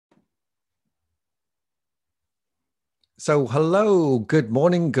So, hello, good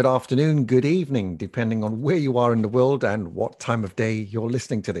morning, good afternoon, good evening, depending on where you are in the world and what time of day you're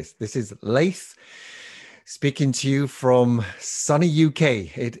listening to this. This is Laith speaking to you from sunny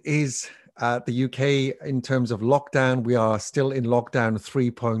UK. It is the UK in terms of lockdown. We are still in lockdown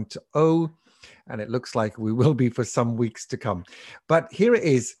 3.0, and it looks like we will be for some weeks to come. But here it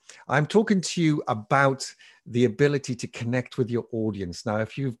is. I'm talking to you about the ability to connect with your audience. Now,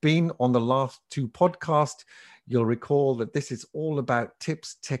 if you've been on the last two podcasts, you'll recall that this is all about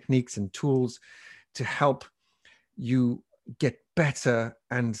tips, techniques, and tools to help you get better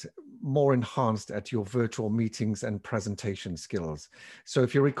and more enhanced at your virtual meetings and presentation skills. So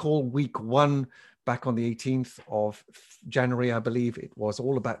if you recall week one, back on the 18th of January, I believe, it was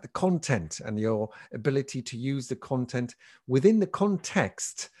all about the content and your ability to use the content within the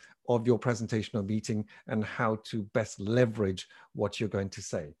context of your presentation or meeting and how to best leverage what you're going to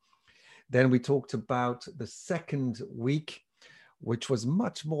say. Then we talked about the second week, which was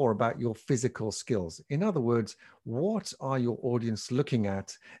much more about your physical skills. In other words, what are your audience looking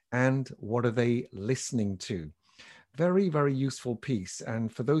at and what are they listening to? Very, very useful piece.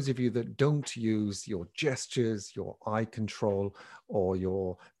 And for those of you that don't use your gestures, your eye control, or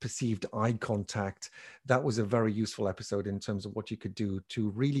your perceived eye contact, that was a very useful episode in terms of what you could do to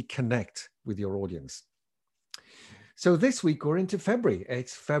really connect with your audience. So this week we're into February.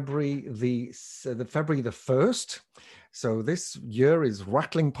 It's February the 1st. So this year is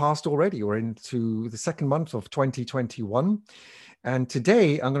rattling past already. We're into the second month of 2021. And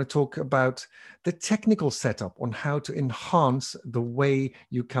today I'm going to talk about the technical setup on how to enhance the way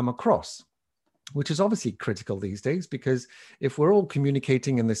you come across, which is obviously critical these days, because if we're all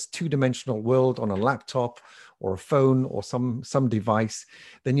communicating in this two-dimensional world on a laptop or a phone or some device,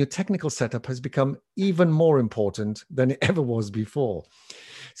 then your technical setup has become even more important than it ever was before.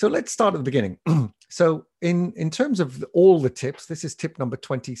 So let's start at the beginning. So in terms of all the tips, this is tip number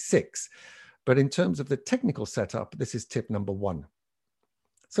 26. But in terms of the technical setup, this is tip number 1.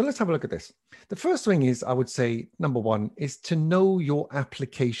 So let's have a look at this. The first thing is, I would say, number 1 is to know your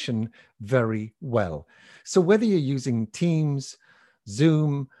application very well. So whether you're using Teams,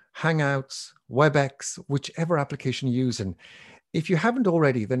 Zoom, Hangouts, WebEx, whichever application you're using, if you haven't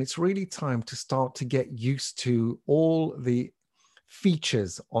already, then it's really time to start to get used to all the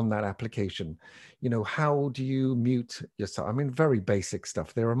features on that application. You know, how do you mute yourself? I mean, very basic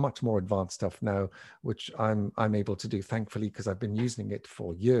stuff. There are much more advanced stuff now, which I'm able to do, thankfully, because I've been using it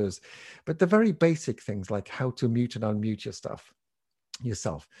for years. But the very basic things like how to mute and unmute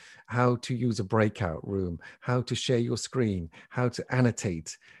yourself, how to use a breakout room, how to share your screen, how to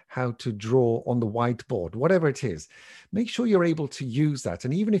annotate, how to draw on the whiteboard, whatever it is, make sure you're able to use that.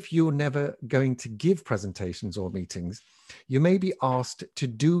 And even if you're never going to give presentations or meetings, you may be asked to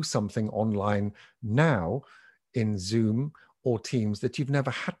do something online now in Zoom or Teams that you've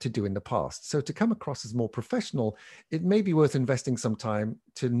never had to do in the past. So to come across as more professional, it may be worth investing some time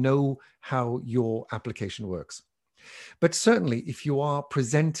to know how your application works. But certainly, if you are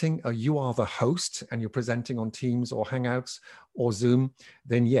presenting, or you are the host and you're presenting on Teams or Hangouts or Zoom,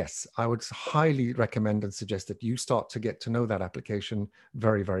 then yes, I would highly recommend and suggest that you start to get to know that application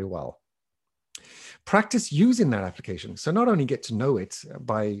very, very well. Practice using that application. So not only get to know it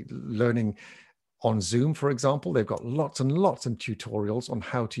by learning on Zoom, for example, they've got lots and lots of tutorials on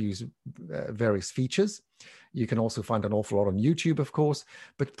how to use various features. You can also find an awful lot on YouTube, of course,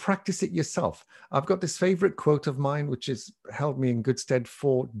 but practice it yourself. I've got this favorite quote of mine, which has held me in good stead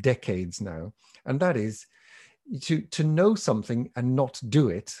for decades now. And that is, to know something and not do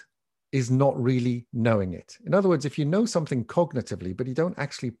it is not really knowing it. In other words, if you know something cognitively, but you don't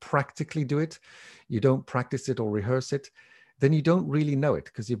actually practically do it, you don't practice it or rehearse it, then you don't really know it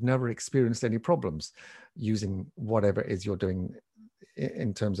because you've never experienced any problems using whatever it is you're doing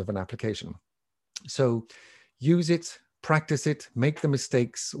in terms of an application. So use it, practice it, make the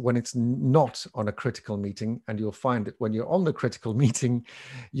mistakes when it's not on a critical meeting, and you'll find that when you're on the critical meeting,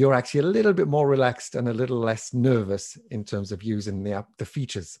 you're actually a little bit more relaxed and a little less nervous in terms of using the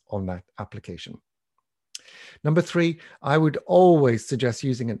features on that application. Number 3, I would always suggest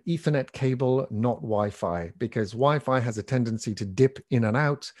using an Ethernet cable, not Wi-Fi, because Wi-Fi has a tendency to dip in and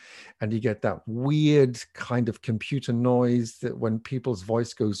out, and you get that weird kind of computer noise that when people's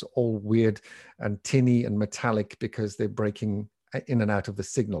voice goes all weird and tinny and metallic because they're breaking in and out of the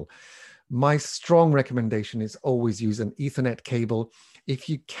signal. My strong recommendation is always use an Ethernet cable. If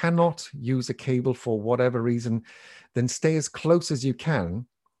you cannot use a cable for whatever reason, then stay as close as you can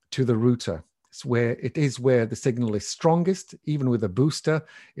to the router. It's where the signal is strongest. Even with a booster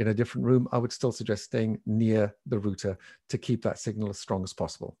in a different room, I would still suggest staying near the router to keep that signal as strong as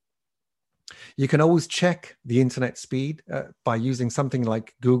possible. You can always check the internet speed by using something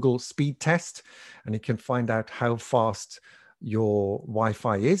like Google Speed Test, and you can find out how fast your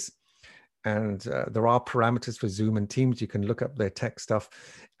Wi-Fi is. And there are parameters for Zoom and Teams. You can look up their tech stuff.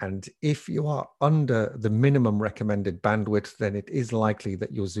 And if you are under the minimum recommended bandwidth, then it is likely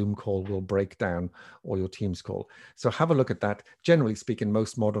that your Zoom call will break down, or your Teams call. So have a look at that. Generally speaking,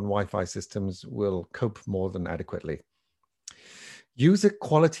 most modern Wi-Fi systems will cope more than adequately. Use a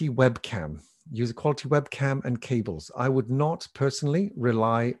quality webcam. Use a quality webcam and cables. I would not personally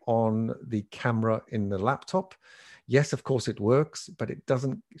rely on the camera in the laptop. Yes, of course it works, but it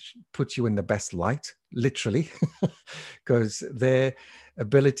doesn't put you in the best light, literally, because their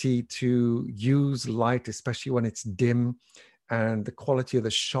ability to use light, especially when it's dim, and the quality of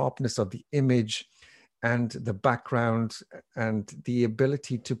the sharpness of the image and the background and the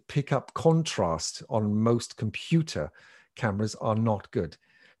ability to pick up contrast on most computer cameras are not good.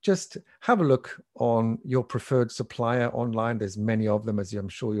 Just have a look on your preferred supplier online. There's many of them, as I'm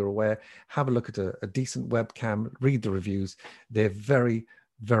sure you're aware. Have a look at a decent webcam, read the reviews. They're very,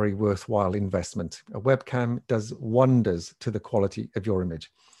 very worthwhile investment. A webcam does wonders to the quality of your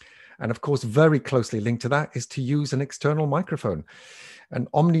image. And of course, very closely linked to that is to use an external microphone. An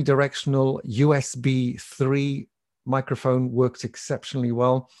omnidirectional USB 3 microphone works exceptionally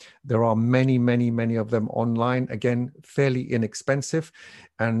well. There are many, many, many of them online, again, fairly inexpensive,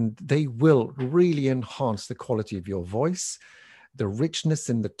 and they will really enhance the quality of your voice, the richness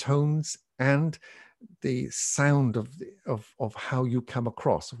in the tones, and the sound of how you come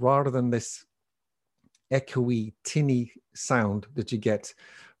across, rather than this echoey, tinny sound that you get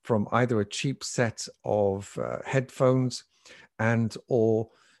from either a cheap set of headphones and or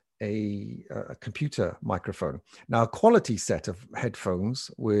a computer microphone. Now, a quality set of headphones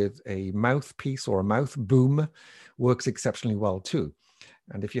with a mouthpiece or a mouth boom works exceptionally well too.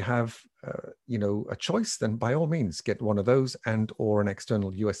 And if you have, a choice, then by all means, get one of those and or an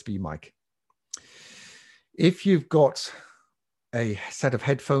external USB mic. If you've got a set of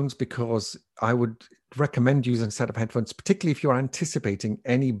headphones, because I would recommend using a set of headphones, particularly if you're anticipating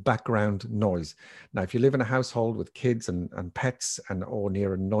any background noise. Now, if you live in a household with kids and pets or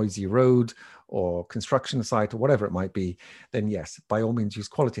near a noisy road or construction site or whatever it might be, then yes, by all means use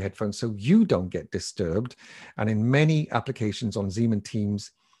quality headphones so you don't get disturbed. And in many applications on Zoom and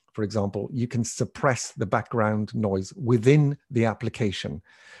Teams, for example, you can suppress the background noise within the application.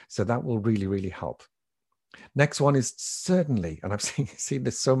 So that will really, really help. Next one is certainly, and I've seen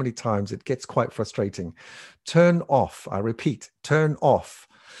this so many times, it gets quite frustrating. Turn off, I repeat, turn off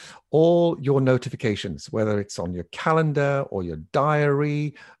all your notifications, whether it's on your calendar or your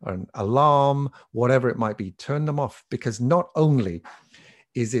diary, or an alarm, whatever it might be, turn them off, because not only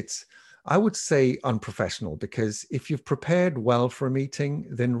is it, I would say, unprofessional, because if you've prepared well for a meeting,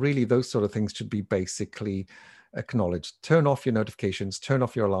 then really those sort of things should be basically acknowledged. Turn off your notifications, turn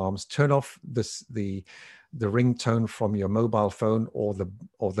off your alarms, turn off the ringtone from your mobile phone or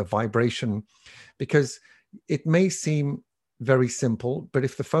the vibration, because it may seem very simple, but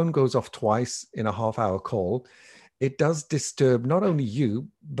if the phone goes off twice in a half-hour call, it does disturb not only you,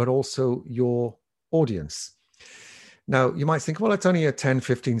 but also your audience. Now, you might think, well, it's only a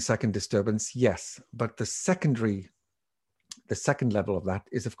 10-15-second disturbance. Yes, but the second level of that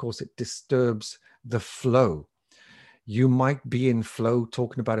is, of course, it disturbs the flow. You might be in flow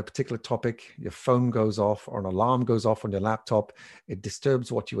talking about a particular topic, your phone goes off or an alarm goes off on your laptop. It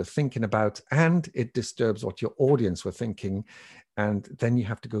disturbs what you were thinking about, and it disturbs what your audience were thinking. And then you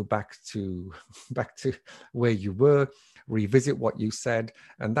have to go back to where you were, revisit what you said,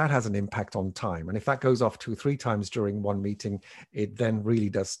 and that has an impact on time. And if that goes off 2 or 3 times during one meeting, it then really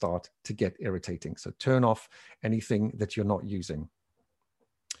does start to get irritating. So turn off anything that you're not using.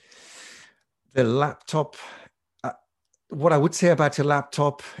 The laptop, what I would say about your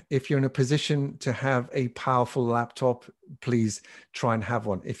laptop, if you're in a position to have a powerful laptop, please try and have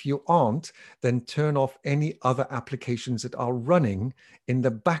one. If you aren't, then turn off any other applications that are running in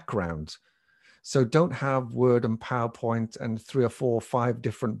the background. So don't have Word and PowerPoint and 3 or 4 or 5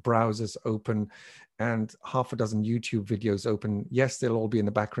 different browsers open and half a dozen YouTube videos open. Yes, they'll all be in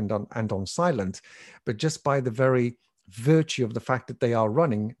the background and on silent, but just by the very virtue of the fact that they are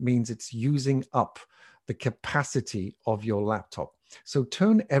running means it's using up the capacity of your laptop. So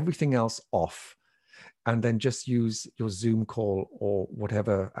turn everything else off and then just use your Zoom call or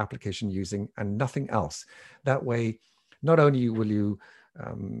whatever application you're using and nothing else. That way, not only will you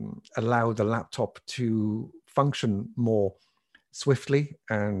allow the laptop to function more swiftly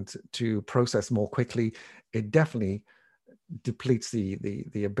and to process more quickly, it definitely depletes the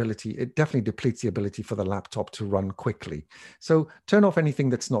ability. It definitely depletes the ability for the laptop to run quickly. So turn off anything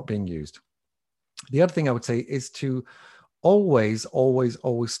that's not being used. The other thing I would say is to always, always,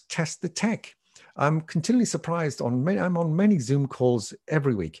 always test the tech. I'm continually surprised I'm on many Zoom calls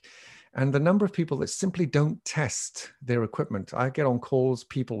every week, and the number of people that simply don't test their equipment. I get on calls,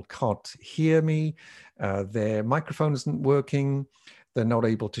 people can't hear me, their microphone isn't working, they're not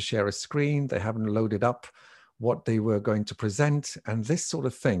able to share a screen, they haven't loaded up what they were going to present, and this sort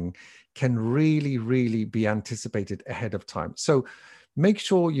of thing can really, really be anticipated ahead of time. So make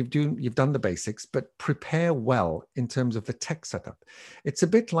sure you've done the basics, but prepare well in terms of the tech setup. It's a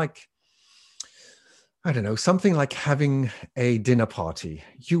bit like, I don't know, something like having a dinner party.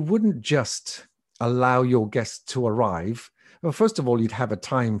 You wouldn't just allow your guests to arrive. Well, first of all, you'd have a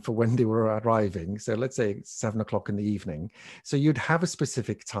time for when they were arriving. So let's say it's 7 o'clock in the evening. So you'd have a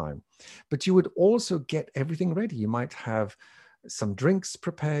specific time, but you would also get everything ready. You might have some drinks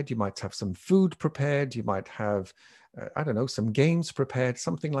prepared. You might have some food prepared. You might have, I don't know, some games prepared,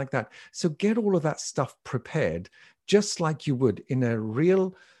 something like that. So get all of that stuff prepared, just like you would in a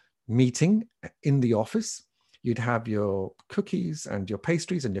real meeting in the office. You'd have your cookies and your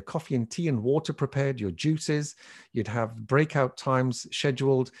pastries and your coffee and tea and water prepared, your juices. You'd have breakout times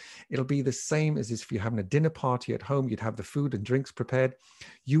scheduled. It'll be the same as if you're having a dinner party at home. You'd have the food and drinks prepared.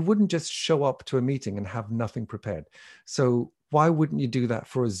 You wouldn't just show up to a meeting and have nothing prepared. So why wouldn't you do that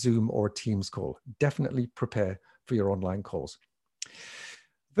for a Zoom or a Teams call? Definitely prepare for your online calls.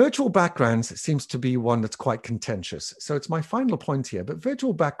 Virtual backgrounds seems to be one that's quite contentious. So it's my final point here, but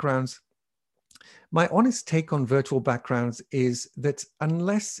virtual backgrounds, my honest take on virtual backgrounds is that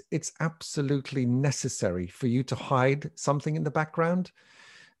unless it's absolutely necessary for you to hide something in the background,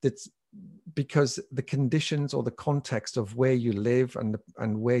 that's because the conditions or the context of where you live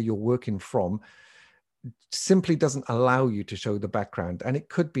and where you're working from simply doesn't allow you to show the background. And it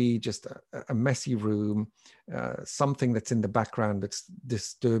could be just a messy room, something that's in the background that's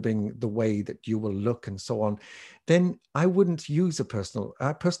disturbing the way that you will look and so on. Then I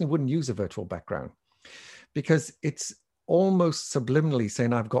personally wouldn't use a virtual background, because it's almost subliminally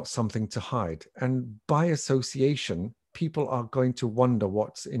saying I've got something to hide. And by association, people are going to wonder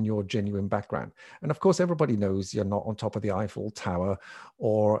what's in your genuine background. And of course, everybody knows you're not on top of the Eiffel Tower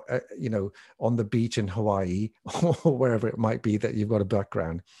or, on the beach in Hawaii or wherever it might be that you've got a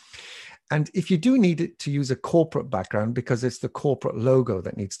background. And if you do need it to use a corporate background because it's the corporate logo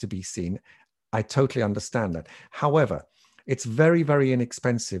that needs to be seen, I totally understand that. However, it's very, very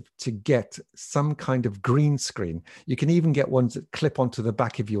inexpensive to get some kind of green screen. You can even get ones that clip onto the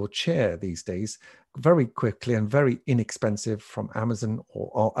back of your chair these days, very quickly and very inexpensive, from Amazon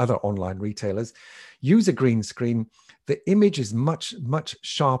or other online retailers. Use a green screen. The image is much, much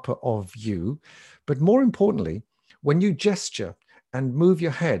sharper of you. But more importantly, when you gesture and move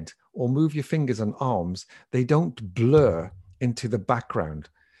your head or move your fingers and arms, they don't blur into the background.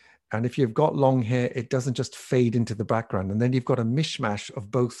 And if you've got long hair, it doesn't just fade into the background. And then you've got a mishmash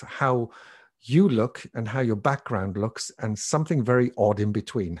of both how you look and how your background looks and something very odd in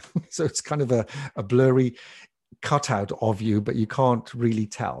between. So it's kind of a blurry cutout of you, but you can't really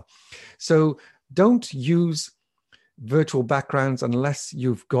tell. So don't use virtual backgrounds unless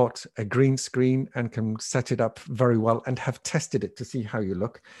you've got a green screen and can set it up very well and have tested it to see how you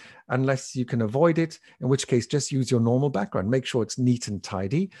look. Unless you can avoid it, in which case just use your normal background. Make sure it's neat and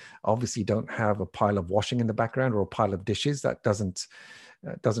tidy. Obviously, don't have a pile of washing in the background or a pile of dishes. That doesn't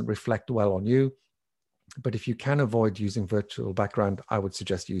reflect well on you. But if you can avoid using virtual background, I would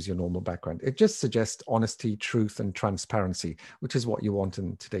suggest use your normal background. It just suggests honesty, truth, and transparency, which is what you want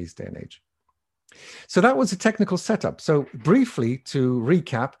in today's day and age. So that was a technical setup. So briefly to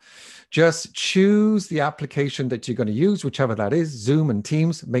recap, just choose the application that you're going to use, whichever that is, Zoom and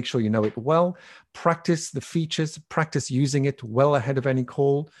Teams. Make sure you know it well. Practice the features, practice using it well ahead of any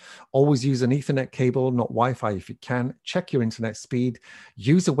call. Always use an Ethernet cable, not Wi-Fi if you can. Check your internet speed.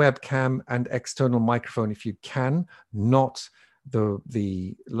 Use a webcam and external microphone if you can, not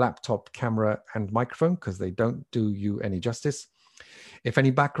the laptop camera and microphone, because they don't do you any justice. If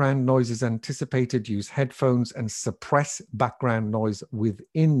any background noise is anticipated, use headphones and suppress background noise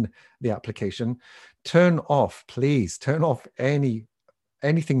within the application. Please turn off anything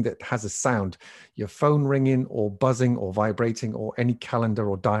that has a sound, your phone ringing or buzzing or vibrating or any calendar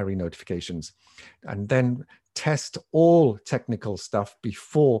or diary notifications. And then test all technical stuff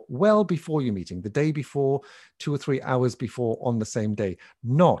well before your meeting, the day before, 2 or 3 hours before, on the same day.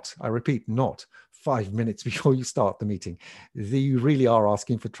 I repeat, not 5 minutes before you start the meeting. You really are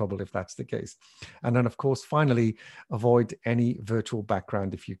asking for trouble if that's the case. And then, of course, finally, avoid any virtual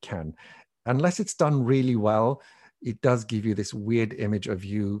background if you can. Unless it's done really well, it does give you this weird image of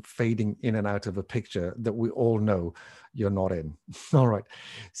you fading in and out of a picture that we all know you're not in. All right.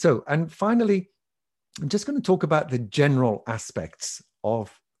 So, and finally, I'm just going to talk about the general aspects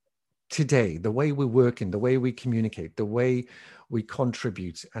of today, the way we work in, the way we communicate, the way we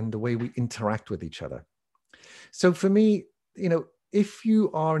contribute, and the way we interact with each other. So for me, if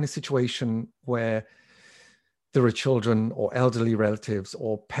you are in a situation where there are children or elderly relatives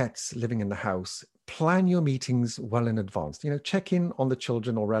or pets living in the house, plan your meetings well in advance. Check in on the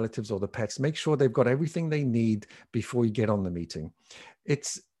children or relatives or the pets. Make sure they've got everything they need before you get on the meeting.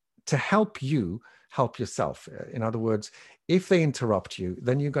 It's to help you help yourself. In other words, if they interrupt you,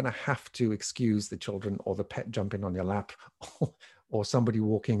 then you're going to have to excuse the children or the pet jumping on your lap or somebody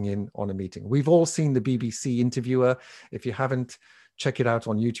walking in on a meeting. We've all seen the BBC Interviewer. If you haven't, check it out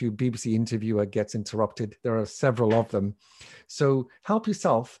on YouTube. BBC Interviewer gets interrupted. There are several of them. So help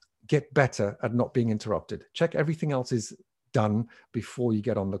yourself get better at not being interrupted. Check everything else is done before you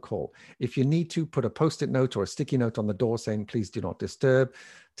get on the call. If you need to, put a post-it note or a sticky note on the door saying, please do not disturb.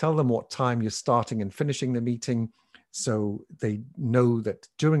 Tell them what time you're starting and finishing the meeting so they know that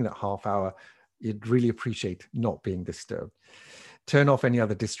during that half hour, you'd really appreciate not being disturbed. Turn off any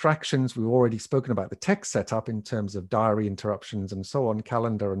other distractions. We've already spoken about the tech setup in terms of diary interruptions and so on,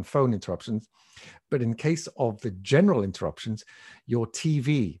 calendar and phone interruptions. But in case of the general interruptions, your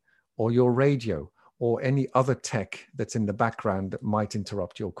TV or your radio or any other tech that's in the background that might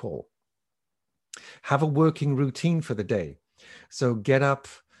interrupt your call. Have a working routine for the day. So get up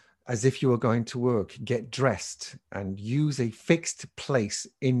as if you were going to work, get dressed, and use a fixed place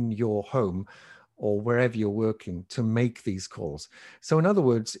in your home or wherever you're working to make these calls. So in other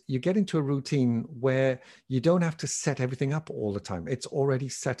words, you get into a routine where you don't have to set everything up all the time. It's already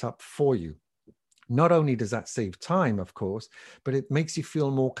set up for you. Not only does that save time, of course, but it makes you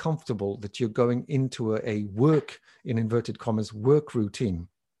feel more comfortable that you're going into a work, in inverted commas, work routine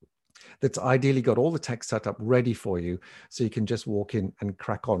that's ideally got all the tech set up ready for you so you can just walk in and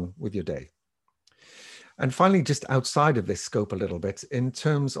crack on with your day. And finally, just outside of this scope a little bit, in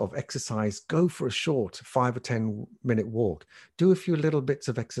terms of exercise, go for a short 5 or 10 minute walk. Do a few little bits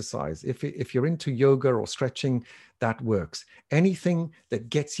of exercise. If you're into yoga or stretching, that works. Anything that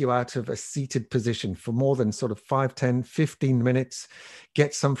gets you out of a seated position for more than sort of 5, 10, 15 minutes,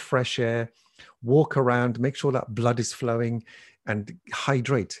 get some fresh air, walk around, make sure that blood is flowing, and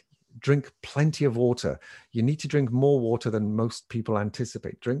hydrate. Drink plenty of water. You need to drink more water than most people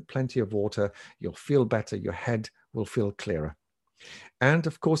anticipate. Drink plenty of water. You'll feel better. Your head will feel clearer. And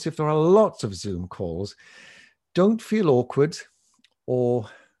of course, if there are lots of Zoom calls, don't feel awkward or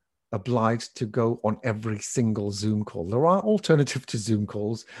obliged to go on every single Zoom call. There are alternatives to Zoom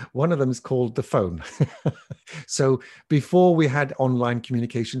calls. One of them is called the phone. So before we had online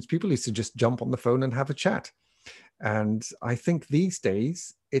communications, people used to just jump on the phone and have a chat. And I think these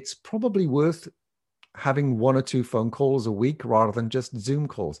days, it's probably worth having 1 or 2 phone calls a week rather than just Zoom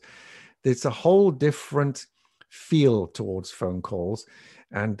calls. There's a whole different feel towards phone calls.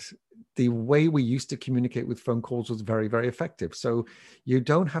 And the way we used to communicate with phone calls was very, very effective. So you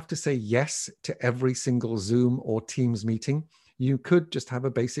don't have to say yes to every single Zoom or Teams meeting. You could just have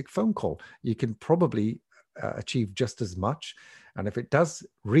a basic phone call. You can probably achieve just as much. And if it does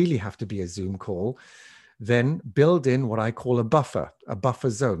really have to be a Zoom call, then build in what I call a buffer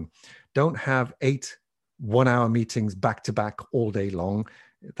zone. Don't have 8 one-hour meetings back to back all day long.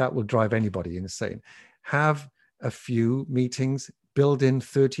 That will drive anybody insane. Have a few meetings, build in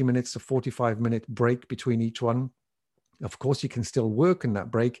 30 minutes to 45-minute break between each one. Of course, you can still work in that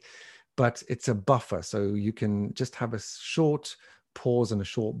break, but it's a buffer. So you can just have a short pause and a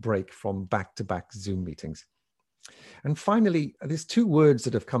short break from back-to-back Zoom meetings. And finally, there's 2 words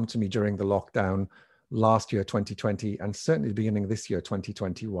that have come to me during the lockdown last year, 2020, and certainly the beginning of this year,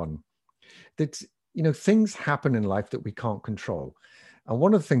 2021, that, things happen in life that we can't control. And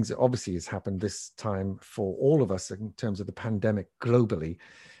one of the things that obviously has happened this time for all of us in terms of the pandemic globally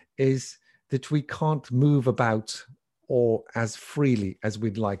is that we can't move about or as freely as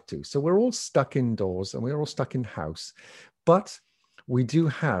we'd like to. So we're all stuck indoors and we're all stuck in house, but we do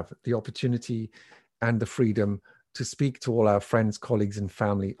have the opportunity and the freedom to speak to all our friends, colleagues, and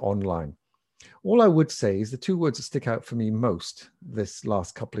family online. All I would say is the 2 words that stick out for me most this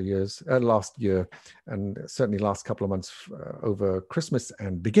last year, and certainly last couple of months over Christmas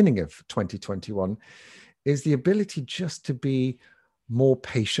and beginning of 2021, is the ability just to be more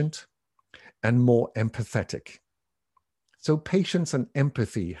patient and more empathetic. So patience and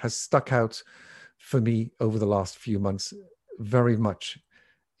empathy has stuck out for me over the last few months very much,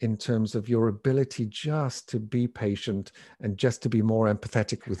 in terms of your ability just to be patient and just to be more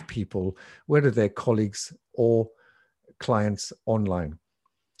empathetic with people, whether they're colleagues or clients online.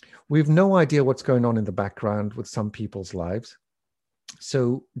 We have no idea what's going on in the background with some people's lives.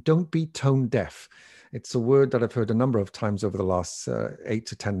 So don't be tone deaf. It's a word that I've heard a number of times over the last 8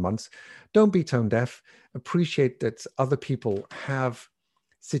 to 10 months. Don't be tone deaf. Appreciate that other people have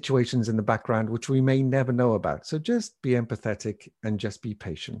situations in the background which we may never know about. So just be empathetic and just be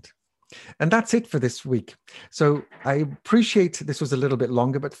patient. And that's it for this week. So I appreciate this was a little bit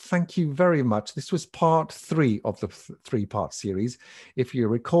longer, but thank you very much. This was part 3 of the 3-part series. If you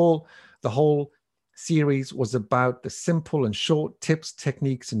recall, the whole series was about the simple and short tips,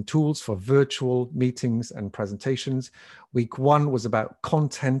 techniques, and tools for virtual meetings and presentations. Week 1 was about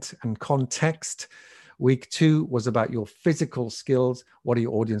content and context. Week 2 was about your physical skills. What are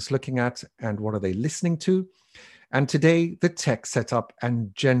your audience looking at and what are they listening to? And today, the tech setup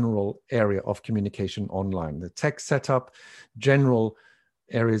and general area of communication online. The tech setup, general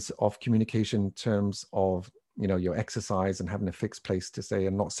areas of communication in terms of your exercise and having a fixed place to say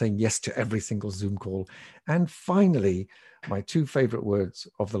and not saying yes to every single Zoom call. And finally, my 2 favorite words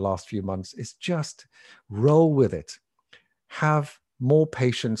of the last few months is just roll with it. Have more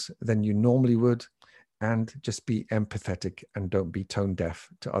patience than you normally would, and just be empathetic and don't be tone deaf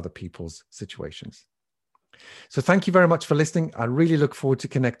to other people's situations. So thank you very much for listening. I really look forward to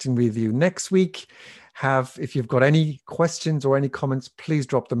connecting with you next week. If you've got any questions or any comments, please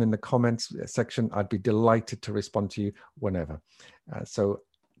drop them in the comments section. I'd be delighted to respond to you whenever. So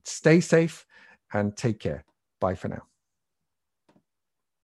stay safe and take care. Bye for now.